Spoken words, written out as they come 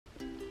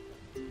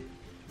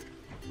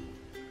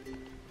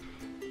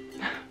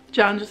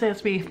John just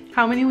asked me,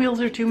 how many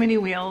wheels are too many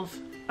wheels?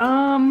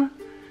 Well,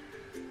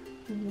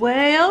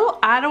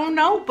 I don't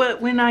know, but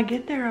when I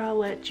get there, I'll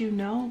let you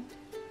know.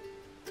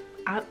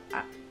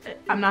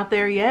 I'm not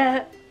there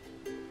yet.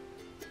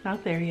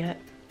 Not there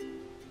yet.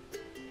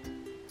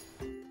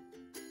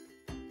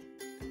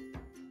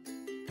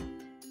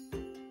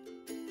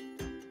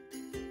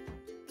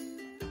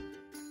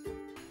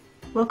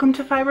 Welcome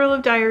to Fiber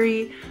Love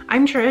Diary.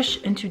 I'm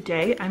Trish, and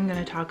today I'm going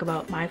to talk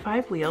about my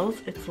 5 wheels.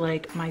 It's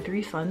like my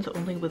 3 sons,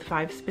 only with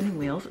 5 spinning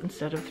wheels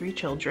instead of 3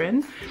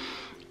 children.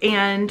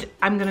 And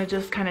I'm going to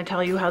just kind of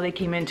tell you how they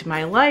came into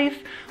my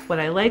life, what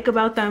I like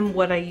about them,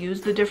 what I use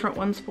the different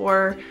ones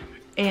for.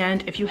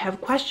 And if you have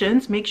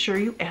questions, make sure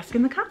you ask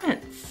in the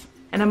comments.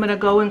 And I'm going to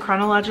go in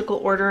chronological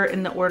order,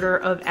 in the order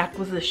of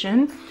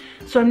acquisition.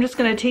 So I'm just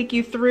going to take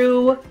you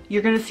through.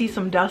 You're going to see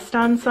some dust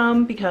on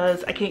some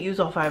because I can't use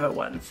all 5 at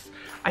once.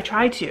 I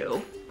try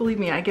to. Believe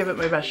me, I give it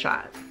my best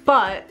shot.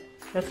 But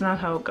that's not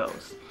how it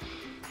goes.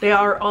 They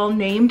are all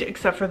named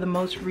except for the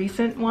most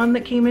recent one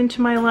that came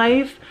into my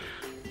life.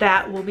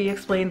 That will be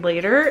explained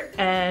later.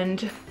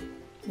 And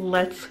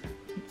let's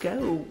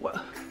go.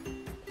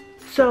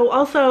 So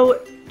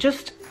also,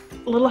 just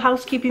a little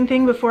housekeeping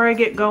thing before I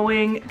get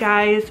going,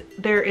 guys.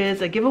 There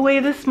is a giveaway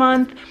this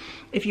month.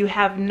 If you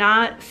have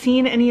not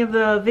seen any of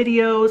the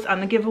videos on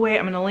the giveaway,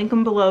 I'm going to link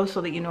them below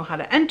so that you know how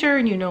to enter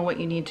and you know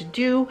what you need to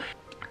do.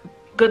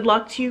 Good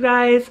luck to you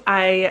guys.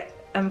 I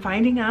am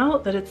finding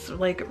out that it's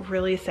like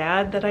really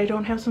sad that I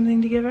don't have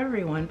something to give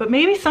everyone. But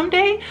maybe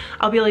someday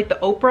I'll be like the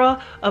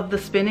Oprah of the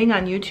spinning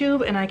on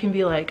YouTube and I can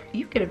be like,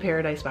 you get a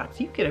Paradise box,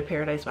 you get a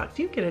Paradise box,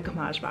 you get a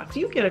Kamaj box,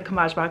 you get a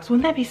Kamaj box.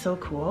 Wouldn't that be so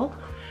cool?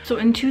 So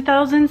in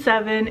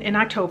 2007, in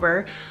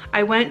October,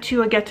 I went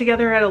to a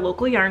get-together at a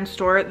local yarn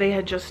store. They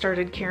had just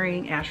started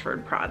carrying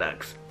Ashford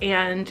products.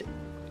 And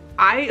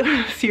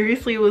I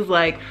seriously was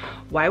like,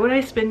 why would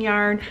I spin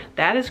yarn?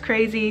 That is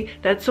crazy.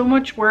 That's so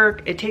much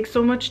work. It takes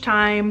so much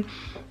time.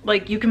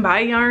 Like, you can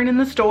buy yarn in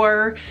the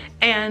store.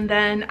 And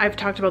then I've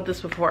talked about this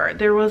before.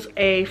 There was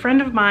a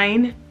friend of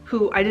mine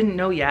who I didn't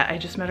know yet. I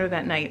just met her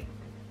that night.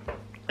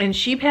 And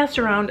she passed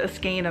around a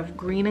skein of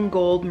green and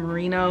gold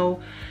merino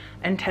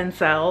and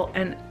tencel,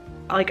 and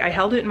like I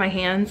held it in my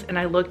hands and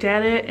I looked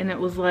at it and it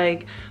was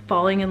like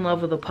falling in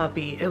love with a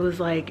puppy. It was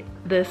like,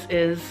 this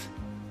is,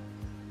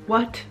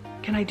 what?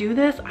 Can I do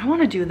this? I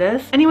want to do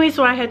this. Anyway,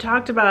 so I had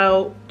talked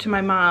about to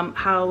my mom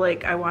how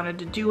like I wanted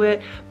to do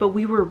it, but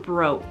we were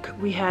broke.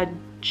 We had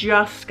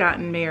just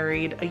gotten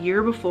married a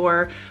year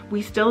before.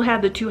 We still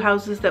had the 2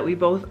 houses that we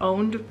both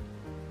owned.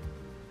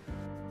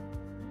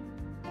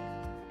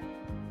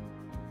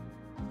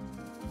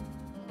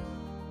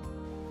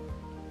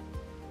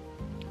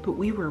 But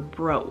we were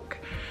broke.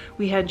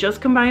 We had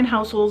just combined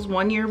households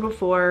 1 year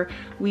before.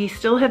 We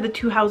still had the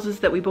 2 houses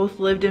that we both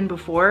lived in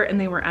before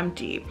and they were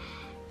empty.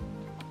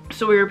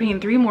 So we were paying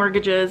 3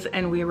 mortgages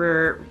and we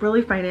were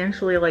really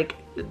financially like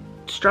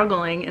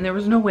struggling, and there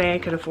was no way I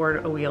could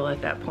afford a wheel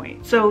at that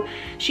point. So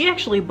she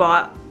actually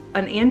bought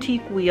an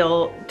antique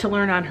wheel to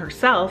learn on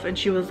herself, and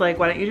she was like,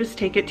 why don't you just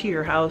take it to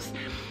your house?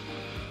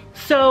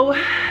 So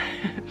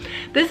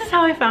this is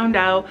how I found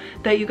out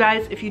that, you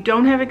guys, if you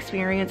don't have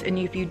experience and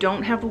if you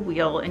don't have a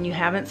wheel and you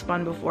haven't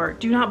spun before,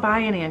 do not buy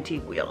an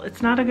antique wheel.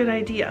 It's not a good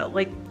idea.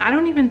 Like, I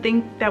don't even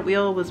think that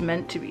wheel was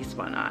meant to be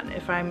spun on,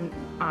 if I'm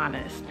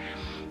honest.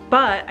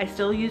 But I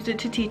still used it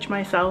to teach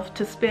myself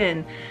to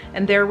spin.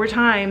 And there were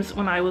times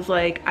when I was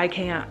like, I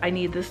can't, I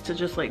need this to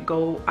just like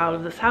go out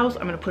of this house.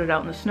 I'm gonna put it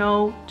out in the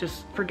snow,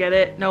 just forget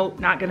it. Nope,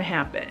 not gonna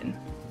happen.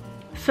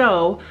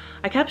 So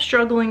I kept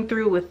struggling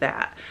through with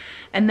that.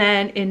 And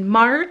then in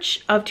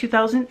March of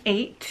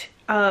 2008,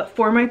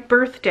 for my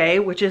birthday,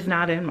 which is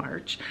not in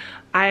March,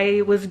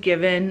 I was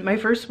given my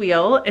first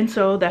wheel. And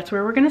so that's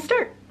where we're gonna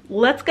start.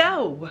 Let's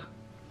go.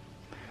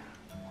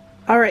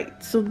 All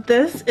right, so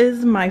this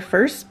is my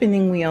first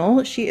spinning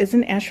wheel. She is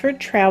an Ashford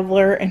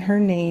Traveler and her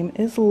name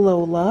is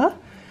Lola.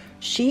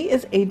 She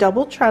is a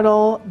double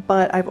treadle,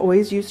 but I've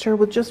always used her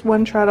with just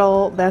 1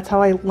 treadle. That's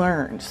how I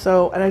learned.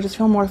 So, and I just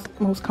feel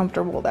most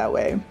comfortable that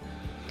way.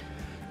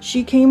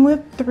 She came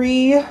with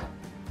 3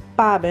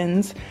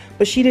 bobbins,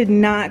 but she did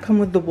not come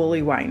with the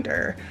woolly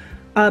winder.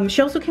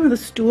 She also came with a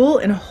stool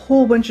and a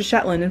whole bunch of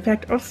Shetland. In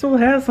fact, I still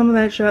have some of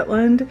that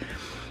Shetland.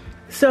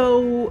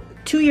 So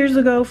 2 years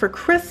ago for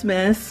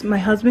Christmas, my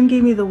husband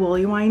gave me the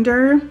woolly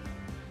winder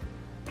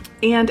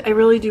and I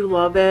really do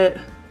love it.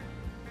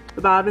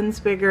 The bobbin's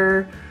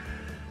bigger.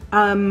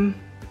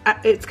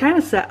 It's kind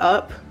of set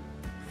up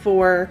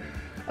for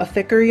a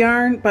thicker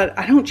yarn, but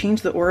I don't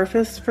change the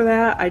orifice for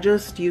that. I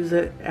just use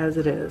it as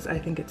it is. I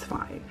think it's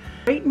fine.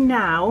 Right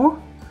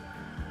now,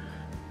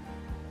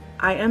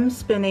 I am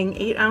spinning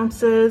 8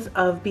 ounces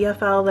of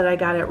BFL that I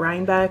got at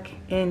Rhinebeck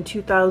in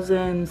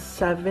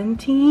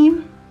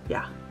 2017.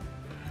 Yeah.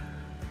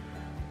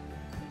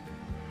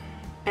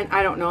 And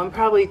I don't know, I'm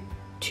probably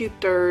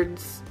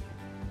 2/3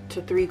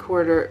 to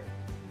 3/4.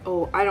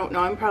 Oh, I don't know,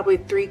 I'm probably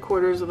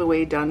 3/4 of the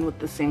way done with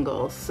the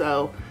singles.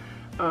 So,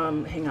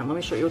 hang on, let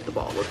me show you what the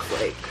ball looks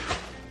like.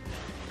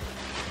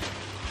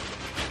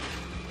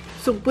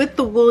 So with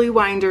the woolly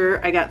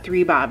winder, I got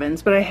 3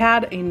 bobbins, but I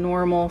had a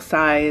normal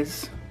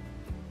size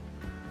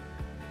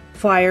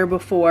flyer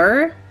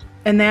before,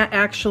 and that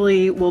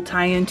actually will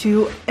tie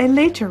into a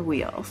later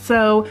wheel.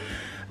 So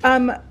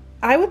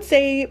I would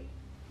say,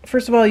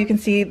 first of all, you can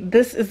see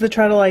this is the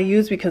treadle I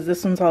use because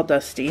this one's all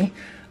dusty.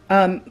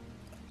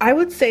 I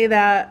would say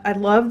that I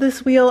love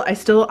this wheel. I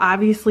still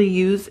obviously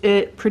use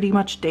it pretty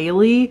much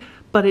daily,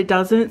 but it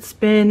doesn't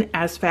spin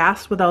as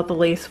fast without the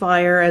lace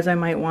flyer as I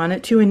might want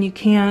it to, and you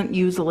can't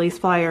use the lace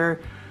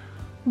flyer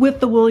with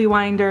the woolly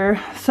winder.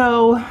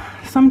 So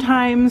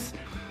sometimes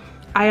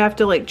I have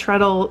to like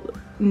treadle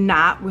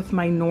not with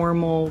my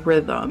normal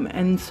rhythm.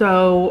 And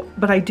so,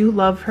 but I do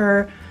love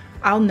her.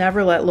 I'll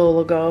never let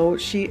Lola go.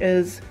 She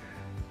is,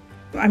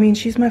 I mean,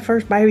 she's my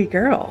first baby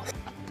girl.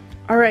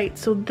 All right,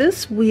 so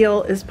this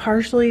wheel is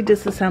partially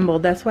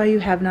disassembled. That's why you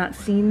have not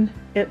seen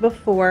it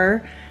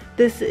before.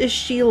 This is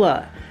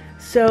Sheila.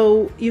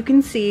 So you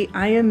can see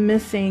I am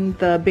missing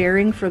the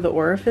bearing for the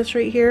orifice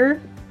right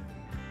here.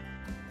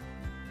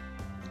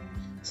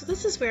 So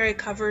this is where I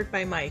covered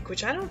my mic,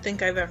 which I don't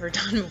think I've ever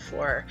done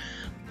before.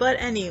 But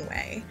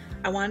anyway,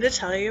 I wanted to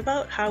tell you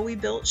about how we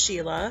built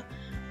Sheila.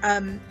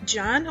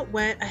 John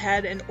went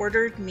ahead and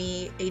ordered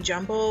me a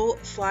jumbo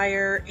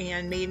flyer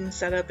and maiden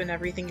setup and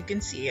everything, you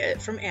can see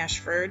it, from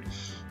Ashford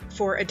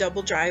for a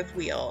double drive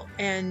wheel.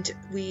 And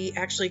we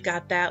actually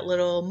got that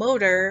little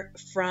motor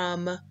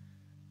from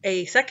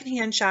a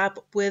secondhand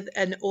shop with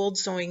an old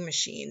sewing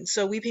machine.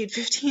 So we paid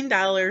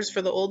 $15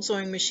 for the old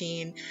sewing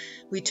machine.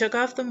 We took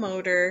off the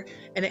motor,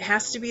 and it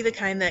has to be the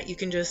kind that you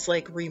can just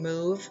like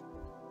remove.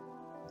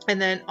 And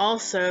then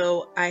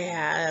also I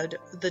had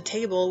the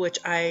table, which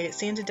I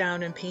sanded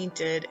down and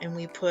painted, and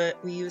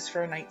we used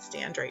for a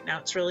nightstand right now.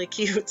 It's really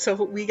cute. So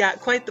we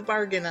got quite the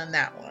bargain on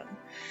that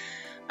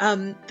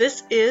one.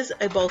 This is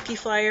a bulky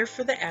flyer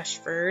for the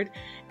Ashford,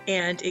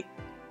 and it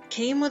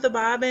came with a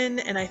bobbin,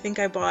 and I think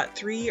I bought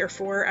 3 or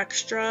 4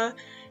 extra.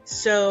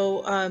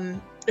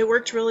 So it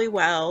worked really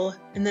well.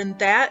 And then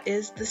that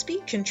is the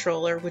speed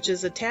controller, which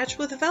is attached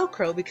with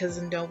Velcro because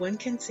no one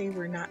can say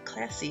we're not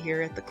classy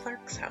here at the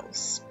Clark's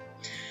house.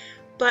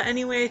 But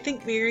anyway, I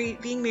think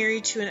being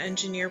married to an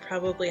engineer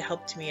probably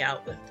helped me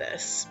out with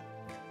this.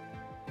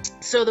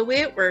 So the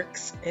way it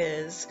works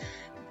is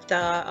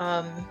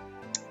the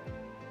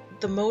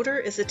motor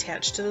is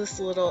attached to this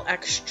little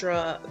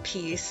extra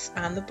piece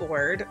on the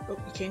board. Oh,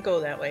 you can't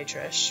go that way,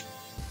 Trish.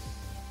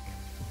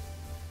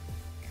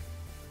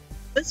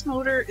 This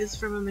motor is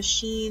from a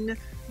machine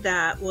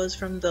that was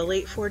from the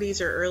late 40s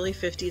or early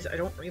 50s, I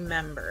don't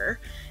remember.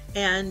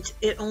 And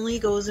it only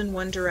goes in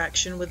one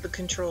direction with the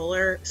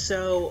controller.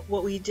 So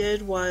what we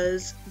did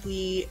was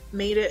we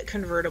made it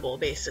convertible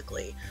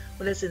basically.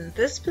 When it's in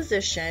this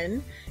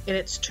position and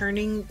it's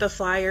turning the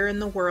flyer in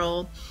the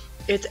whirl,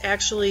 it's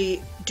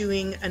actually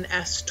doing an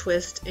S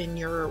twist in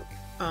your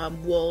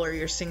wool or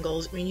your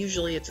singles. I mean,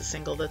 usually it's a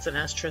single that's an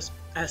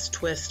S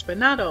twist, but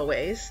not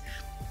always.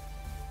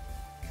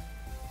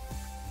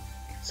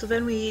 So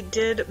then we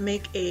did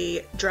make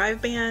a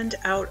drive band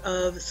out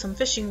of some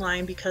fishing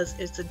line because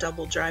it's a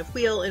double drive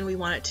wheel and we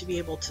want it to be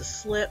able to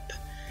slip.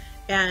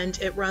 And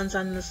it runs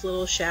on this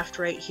little shaft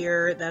right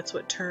here. That's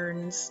what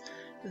turns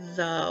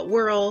the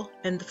whirl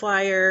and the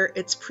flyer.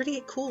 It's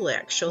pretty cool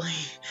actually.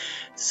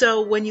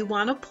 So when you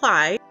want to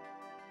ply,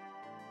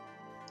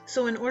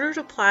 in order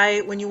to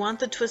ply, when you want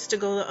the twist to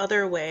go the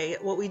other way,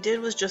 what we did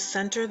was just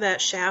center that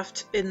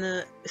shaft in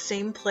the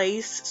same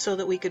place so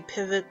that we could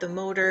pivot the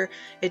motor.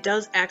 It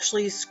does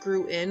actually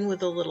screw in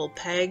with a little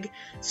peg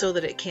so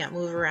that it can't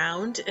move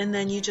around, and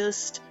then you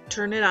just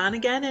turn it on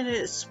again and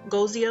it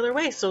goes the other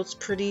way. So it's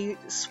pretty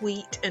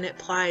sweet and it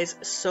plies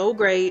so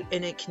great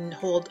and it can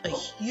hold a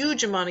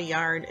huge amount of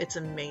yarn. It's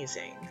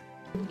amazing.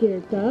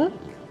 Gerda,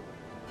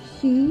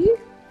 she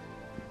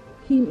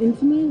came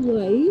into my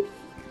life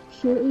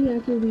shortly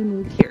after we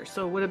moved here.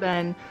 So it would have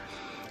been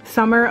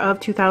summer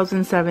of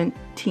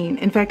 2017.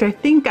 In fact, I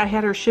think I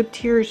had her shipped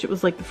here. It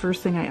was like the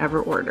first thing I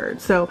ever ordered.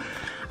 So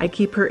I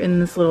keep her in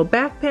this little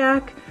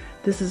backpack.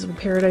 This is a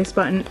Paradise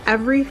button.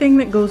 Everything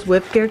that goes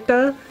with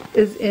Gerda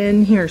is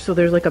in here. So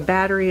there's like a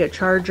battery, a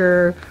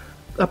charger,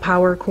 a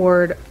power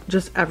cord,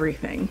 just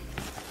everything.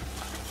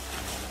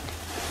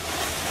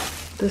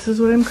 This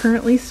is what I'm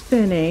currently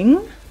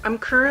spinning. I'm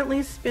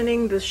currently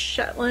spinning this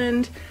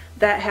Shetland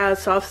that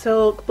has soft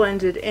silk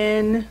blended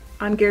in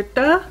on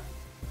Gerda.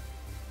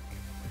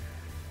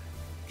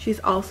 She's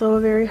also a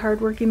very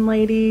hardworking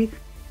lady.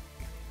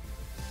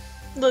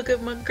 Look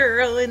at my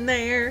girl in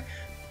there.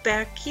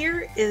 Back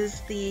here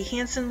is the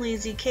Hansen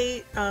Lazy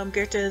Kate.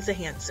 Gerda is a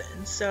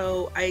Hansen,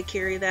 so I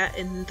carry that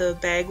in the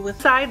bag with.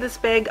 Inside this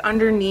bag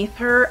underneath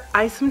her,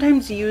 I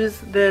sometimes use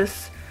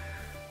this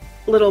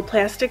little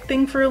plastic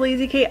thing for a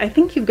Lazy Kate. I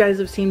think you guys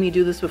have seen me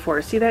do this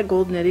before. See that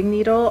gold knitting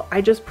needle? I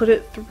just put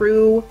it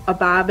through a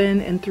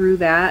bobbin and through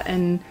that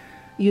and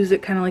use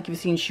it kind of like you've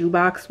seen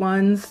shoebox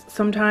ones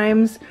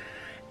sometimes.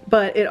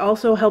 But it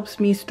also helps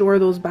me store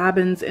those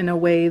bobbins in a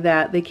way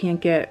that they can't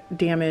get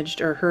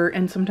damaged or hurt.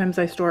 And sometimes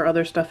I store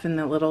other stuff in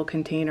the little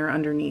container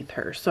underneath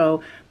her.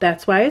 So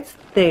that's why it's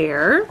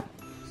there.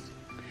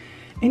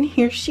 And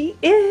here she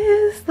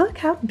is. Look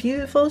how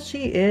beautiful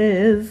she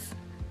is.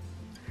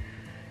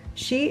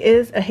 She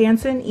is a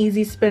Hansen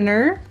Easy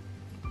Spinner.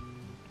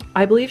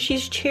 I believe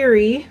she's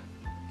cherry,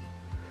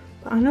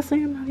 but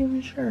honestly, I'm not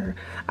even sure.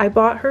 I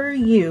bought her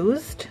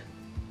used,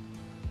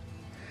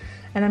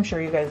 and I'm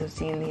sure you guys have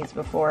seen these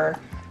before.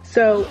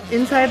 So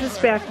inside this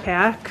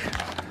backpack,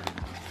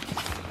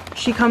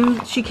 she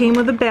came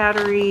with a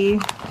battery.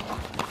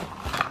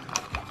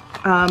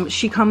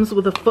 She comes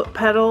with a foot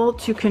pedal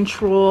to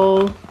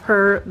control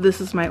her.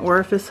 This is my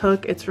orifice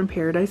hook. It's from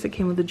Paradise. It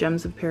came with the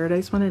Gems of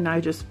Paradise one, and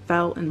I just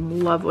fell in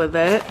love with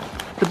it.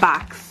 The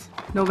box,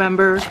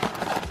 November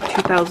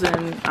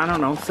 2000, I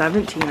don't know,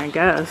 17, I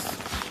guess.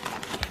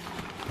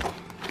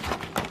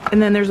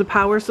 And then there's a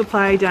power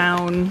supply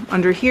down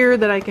under here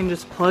that I can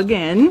just plug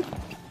in.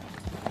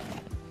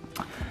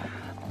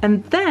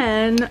 And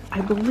then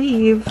I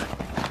believe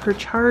her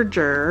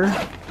charger.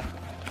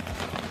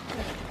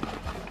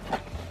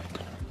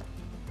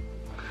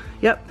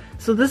 Yep,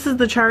 so this is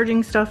the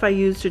charging stuff I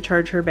use to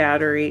charge her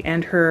battery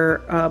and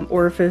her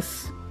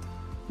orifice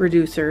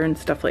reducer and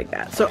stuff like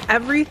that. So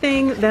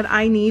everything that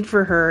I need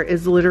for her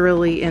is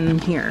literally in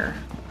here.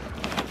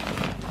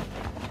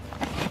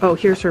 Oh,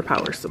 here's her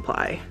power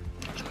supply.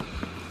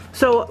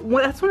 So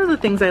that's one of the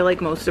things I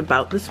like most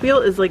about this wheel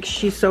is like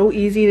she's so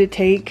easy to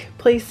take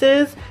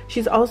places.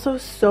 She's also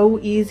so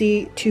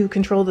easy to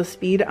control the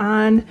speed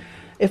on.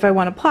 If I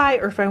want to ply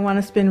or if I want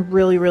to spin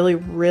really, really,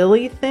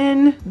 really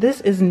thin.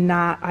 This is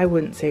not, I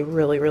wouldn't say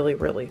really, really,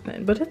 really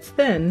thin, but it's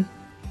thin.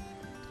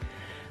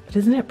 But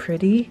isn't it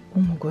pretty?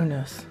 Oh my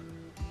goodness.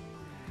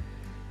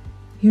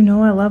 You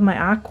know I love my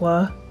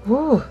aqua.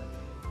 Woo.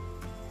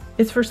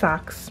 It's for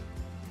socks.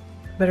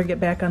 Better get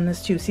back on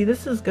this too. See,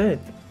 this is good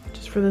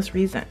just for this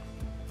reason.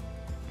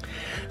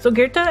 So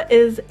Goethe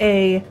is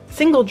a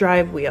single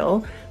drive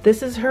wheel.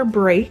 This is her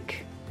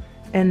brake,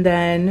 and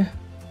then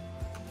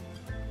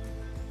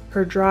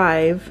her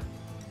drive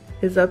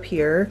is up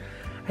here.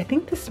 I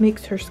think this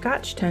makes her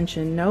Scotch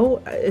tension.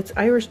 No, it's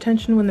Irish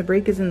tension when the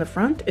brake is in the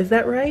front. Is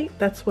that right?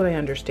 That's what I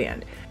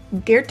understand.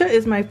 Goethe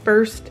is my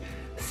first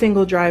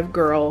single drive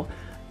girl.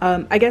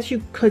 I guess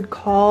you could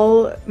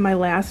call my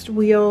last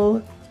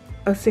wheel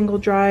a single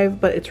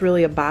drive, but it's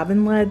really a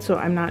bobbin led, so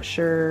I'm not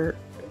sure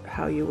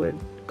how you would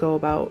go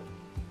about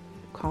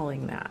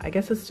calling that. I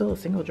guess it's still a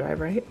single drive,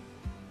 right?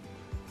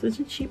 So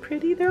isn't she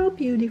pretty? They're all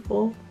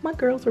beautiful. My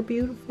girls are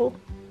beautiful.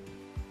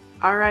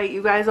 All right,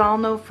 you guys all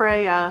know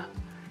Freya.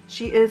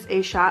 She is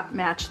a shop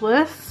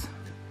matchless.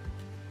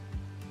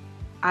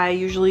 I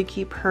usually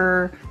keep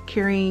her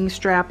carrying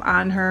strap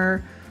on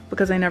her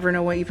because I never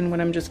know even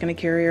when I'm just gonna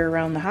carry her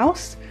around the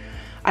house.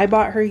 I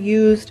bought her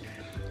used.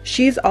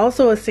 She's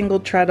also a single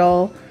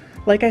treadle.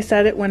 Like I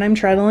said, when I'm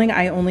treadling,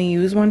 I only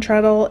use one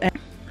treadle, and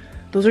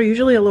those are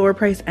usually a lower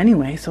price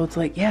anyway, so it's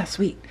like, yeah,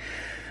 sweet.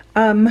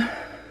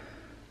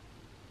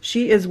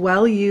 She is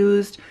well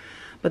used,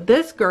 but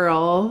this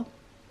girl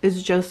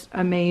is just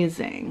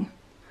amazing.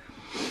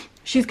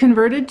 She's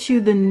converted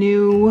to the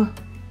new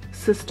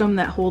system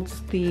that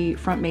holds the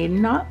front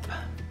maiden up.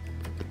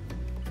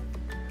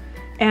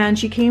 And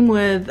she came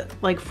with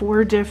like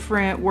 4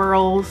 different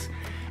whirls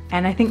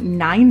and I think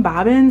 9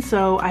 bobbins,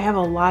 so I have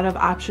a lot of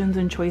options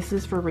and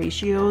choices for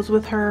ratios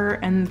with her,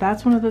 and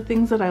that's one of the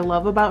things that I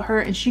love about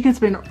her. And she can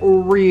spin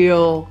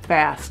real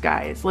fast,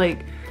 guys.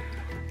 Like,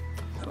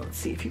 let's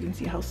see if you can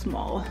see how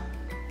small.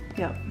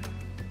 Yep.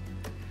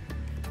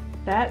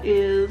 That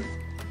is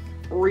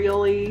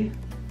really,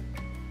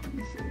 let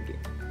me see.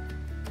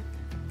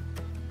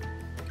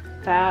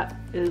 That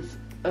is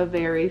a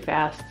very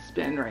fast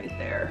spin right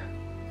there.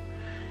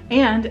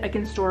 And I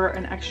can store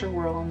an extra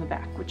whirl in the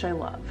back, which I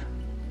love.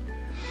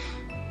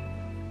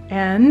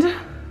 And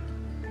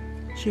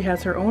she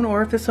has her own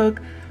orifice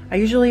hook. I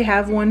usually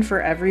have one for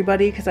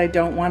everybody because I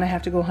don't want to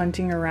have to go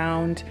hunting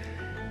around.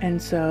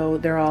 And so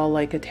they're all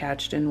like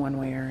attached in one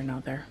way or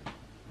another.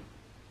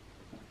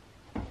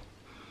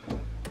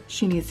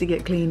 She needs to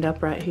get cleaned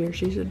up right here.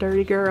 She's a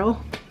dirty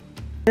girl.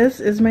 This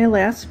is my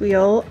last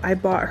wheel. I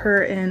bought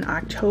her in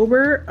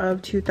October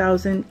of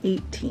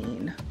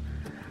 2018.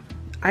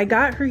 I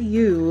got her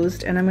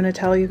used, and I'm going to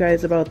tell you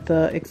guys about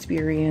the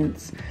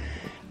experience.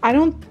 I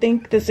don't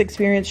think this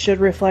experience should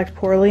reflect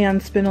poorly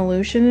on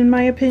Spinolution, in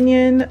my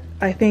opinion.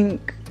 I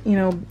think, you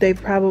know, they've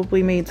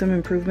probably made some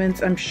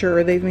improvements. I'm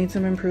sure they've made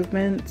some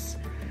improvements,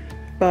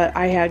 but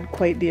I had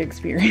quite the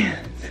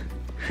experience.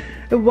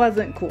 It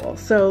wasn't cool.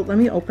 So let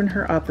me open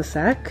her up a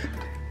sec.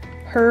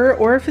 Her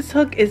orifice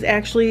hook is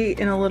actually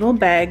in a little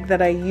bag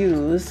that I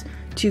use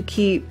to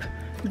keep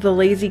the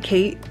Lazy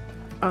Kate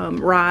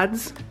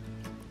rods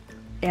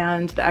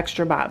and the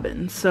extra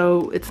bobbins.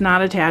 So it's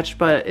not attached,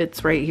 but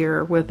it's right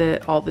here with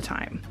it all the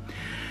time.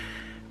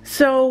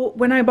 So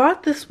when I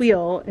bought this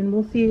wheel, and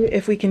we'll see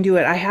if we can do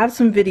it, I have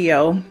some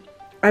video.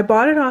 I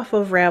bought it off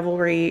of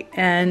Ravelry,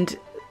 and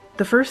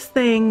the first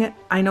thing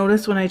I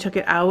noticed when I took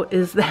it out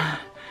is that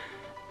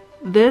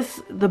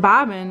the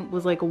bobbin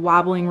was like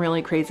wobbling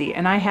really crazy,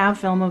 and I have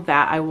film of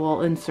that. I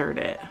will insert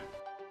it.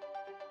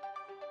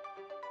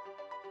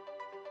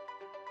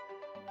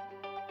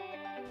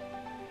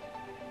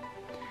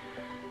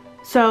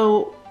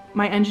 So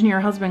my engineer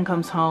husband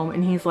comes home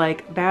and he's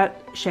like,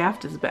 that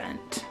shaft is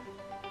bent.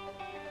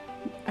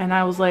 And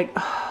I was like,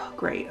 oh,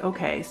 great,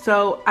 okay.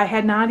 So I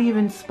had not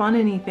even spun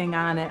anything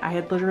on it. I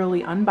had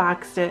literally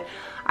unboxed it.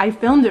 I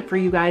filmed it for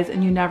you guys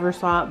and you never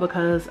saw it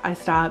because I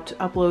stopped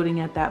uploading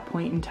at that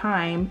point in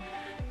time.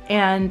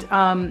 And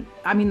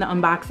I mean the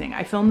unboxing.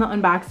 I filmed the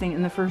unboxing,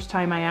 and the first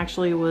time I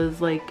actually was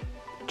like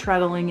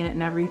treadling it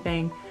and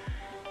everything.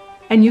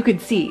 And you could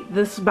see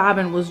this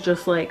bobbin was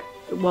just like,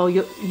 well,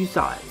 you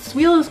saw it. This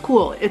wheel is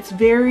cool. It's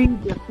very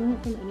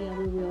different from any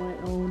other wheel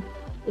I own.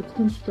 It's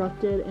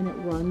constructed and it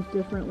runs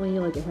differently.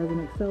 Like it has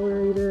an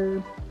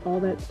accelerator, all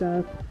that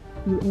stuff.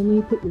 You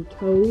only put your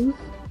toes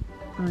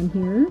on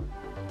here.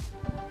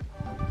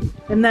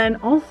 And then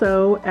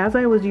also, as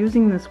I was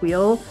using this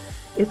wheel,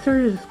 it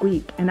started to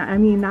squeak. And I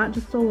mean, not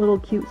just a little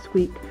cute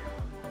squeak.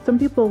 Some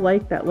people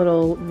like that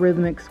little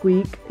rhythmic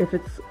squeak if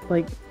it's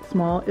like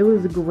small. It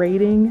was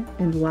grating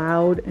and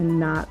loud and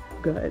not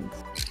good.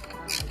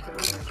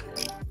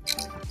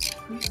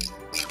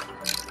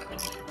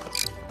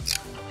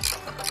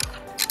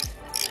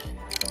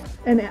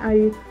 And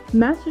I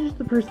messaged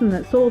the person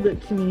that sold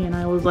it to me and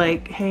I was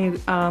like, hey,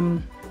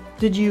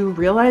 did you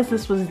realize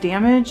this was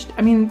damaged?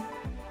 I mean,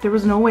 there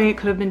was no way it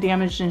could have been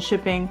damaged in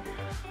shipping.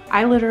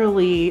 I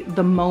literally,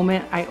 the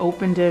moment I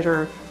opened it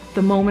or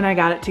the moment I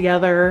got it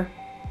together,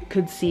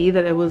 could see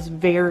that it was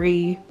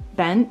very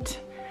bent.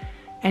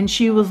 And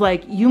she was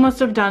like, you must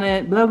have done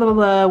it, blah, blah,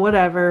 blah,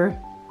 whatever.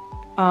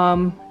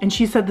 And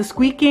she said the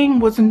squeaking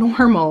was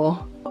normal.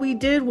 What we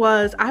did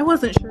was, I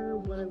wasn't sure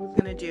what I was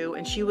gonna do.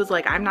 And she was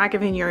like, I'm not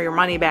giving you your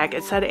money back.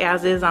 It said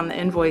as is on the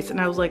invoice. And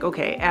I was like,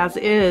 okay, as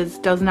is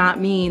does not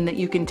mean that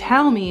you can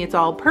tell me it's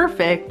all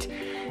perfect.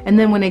 And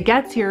then when it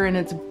gets here and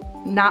it's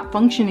not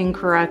functioning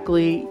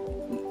correctly,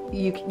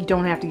 you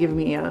don't have to give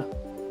me a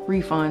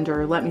refund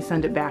or let me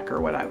send it back or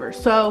whatever.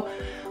 So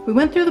we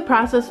went through the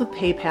process with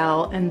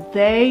PayPal and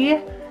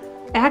they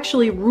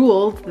actually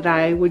ruled that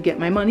I would get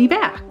my money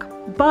back.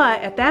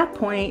 But at that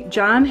point,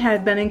 John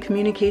had been in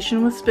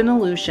communication with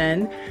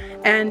Spinolution,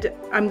 and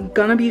I'm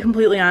gonna be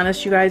completely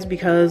honest, you guys,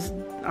 because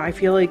I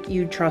feel like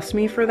you trust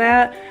me for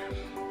that.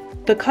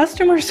 The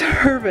customer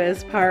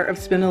service part of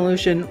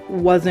Spinolution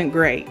wasn't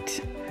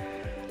great.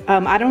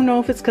 I don't know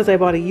if it's because I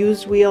bought a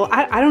used wheel.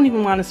 I don't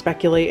even want to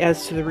speculate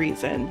as to the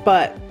reason,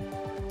 but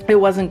it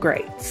wasn't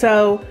great.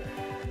 So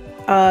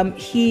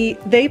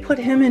they put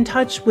him in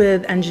touch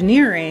with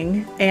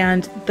engineering,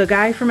 and the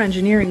guy from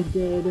engineering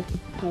did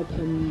help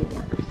him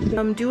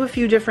more. Do a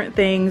few different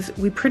things.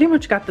 We pretty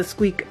much got the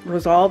squeak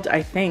resolved,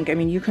 I think. I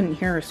mean, you couldn't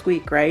hear a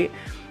squeak, right?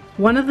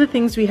 One of the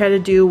things we had to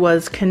do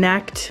was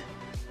connect,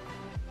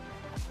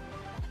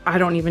 I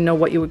don't even know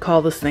what you would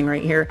call this thing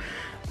right here.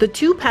 The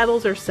two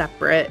pedals are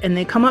separate and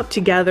they come up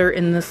together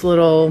in this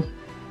little,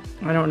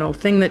 I don't know,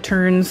 thing that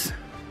turns.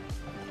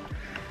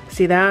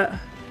 See that?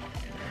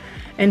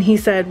 And he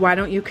said, why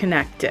don't you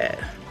connect it?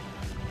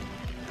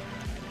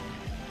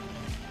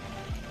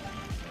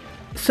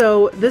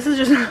 So this is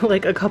just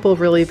like a couple of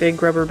really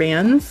big rubber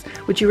bands,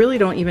 which you really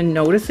don't even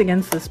notice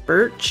against this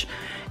birch.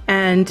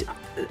 And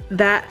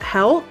that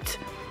helped.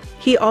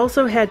 He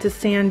also had to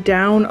sand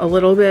down a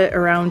little bit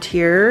around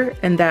here,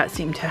 and that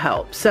seemed to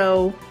help.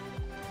 So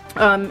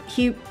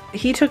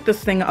he took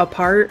this thing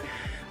apart,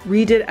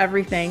 redid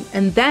everything,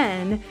 and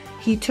then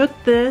he took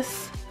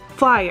this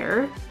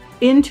flyer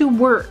into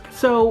work.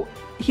 So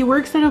he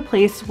works in a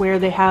place where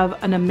they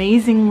have an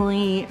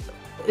amazingly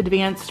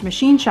advanced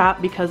machine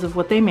shop because of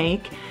what they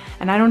make.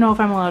 And I don't know if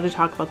I'm allowed to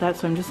talk about that,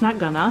 so I'm just not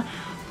gonna.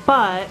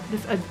 But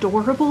this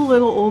adorable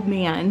little old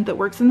man that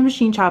works in the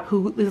machine shop,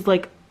 who is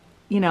like,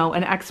 you know,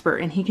 an expert,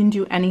 and he can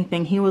do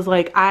anything. He was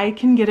like, I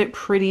can get it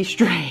pretty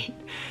straight.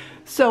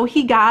 So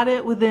he got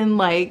it within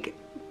like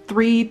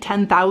 3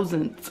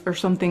 10,000ths or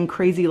something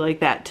crazy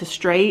like that to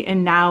straight.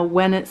 And now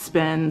when it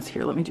spins,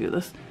 here, let me do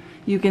this.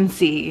 You can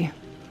see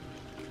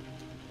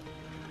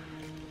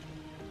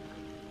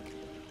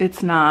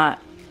it's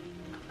not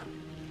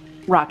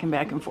rocking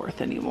back and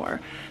forth anymore.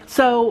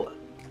 So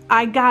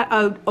I got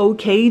a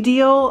okay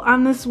deal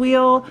on this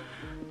wheel.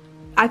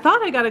 I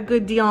thought I got a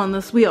good deal on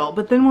this wheel,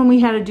 but then when we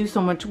had to do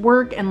so much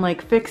work and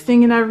like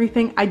fixing and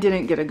everything, I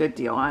didn't get a good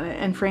deal on it.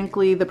 And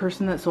frankly, the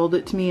person that sold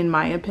it to me, in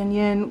my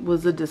opinion,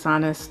 was a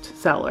dishonest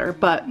seller.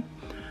 But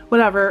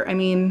whatever, I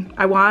mean,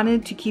 I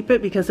wanted to keep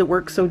it because it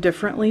works so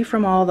differently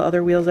from all the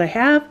other wheels I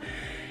have.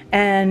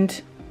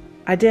 And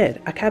I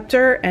did. I kept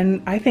her,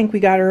 and I think we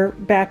got her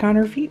back on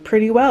her feet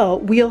pretty well.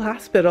 Wheel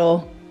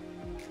Hospital.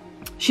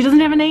 She doesn't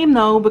have a name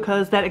though,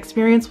 because that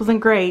experience wasn't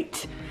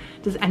great.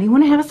 Does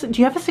anyone have do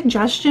you have a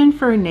suggestion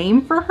for a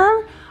name for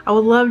her? I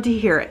would love to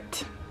hear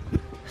it.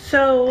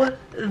 So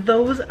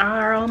those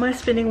are all my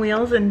spinning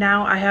wheels, and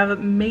now I have a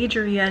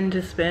major yen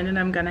to spin, and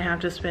I'm gonna have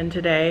to spin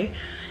today.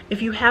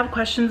 If you have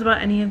questions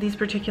about any of these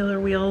particular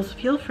wheels,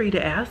 feel free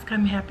to ask.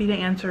 I'm happy to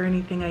answer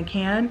anything I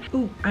can.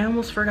 Ooh, I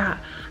almost forgot.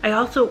 I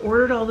also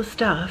ordered all the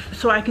stuff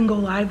so I can go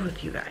live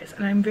with you guys,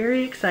 and I'm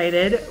very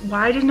excited.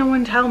 Why did no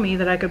one tell me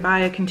that I could buy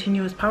a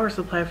continuous power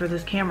supply for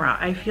this camera?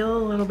 I feel a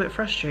little bit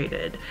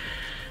frustrated.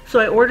 So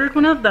I ordered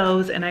one of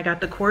those and I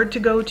got the cord to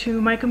go to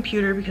my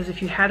computer, because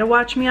if you had to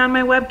watch me on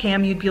my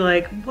webcam, you'd be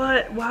like,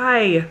 what,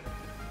 why?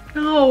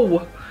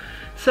 No.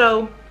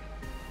 So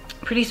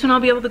pretty soon I'll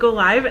be able to go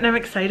live and I'm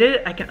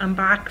excited. I can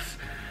unbox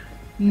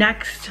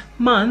next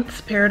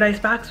month's Paradise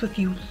box with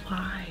you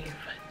live.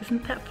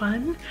 Isn't that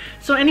fun?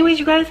 So anyways,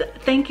 you guys,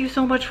 thank you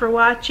so much for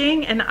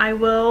watching and I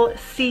will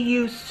see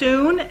you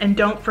soon. And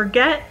don't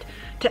forget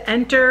to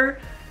enter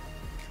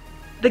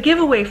the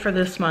giveaway for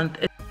this month.